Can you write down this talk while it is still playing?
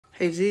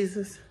Hey,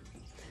 Jesus.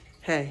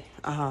 Hey,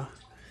 I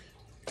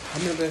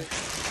remember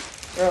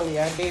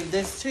earlier I gave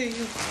this to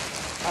you,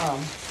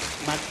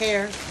 my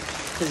care,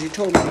 because you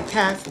told me to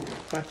cast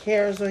my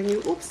cares on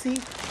you.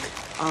 Oopsie.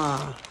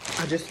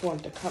 I just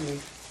wanted to come and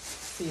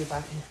see if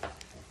I can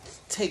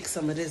take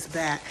some of this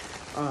back.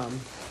 I'm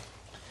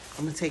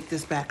going to take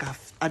this back.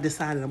 I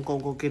decided I'm going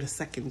to go get a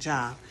second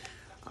job.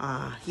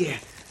 Yeah,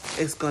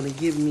 it's going to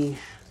give me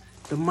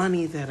the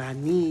money that I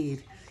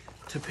need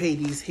to pay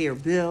these here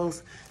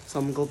bills. So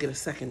I'm going to go get a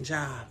second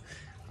job.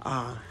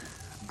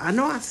 I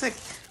know I said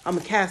I'm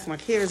going to cast my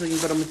cares on you,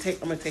 but I'm going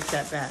to take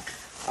that back.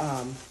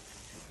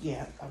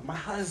 Yeah, my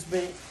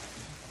husband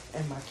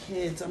and my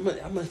kids, I'm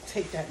gonna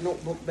take that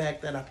notebook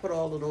back that I put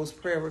all of those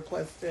prayer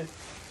requests in.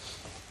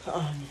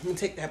 I'm gonna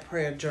take that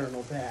prayer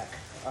journal back.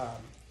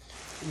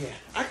 Yeah,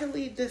 I can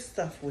leave this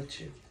stuff with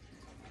you.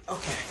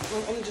 Okay,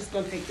 I'm just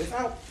gonna take this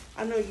out.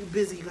 I know you're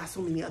busy. You got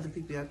so many other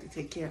people you have to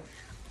take care of.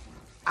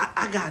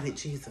 I got it,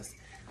 Jesus.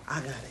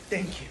 I got it.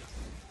 Thank you.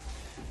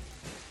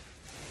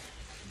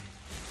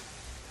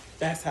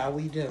 That's how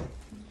we do.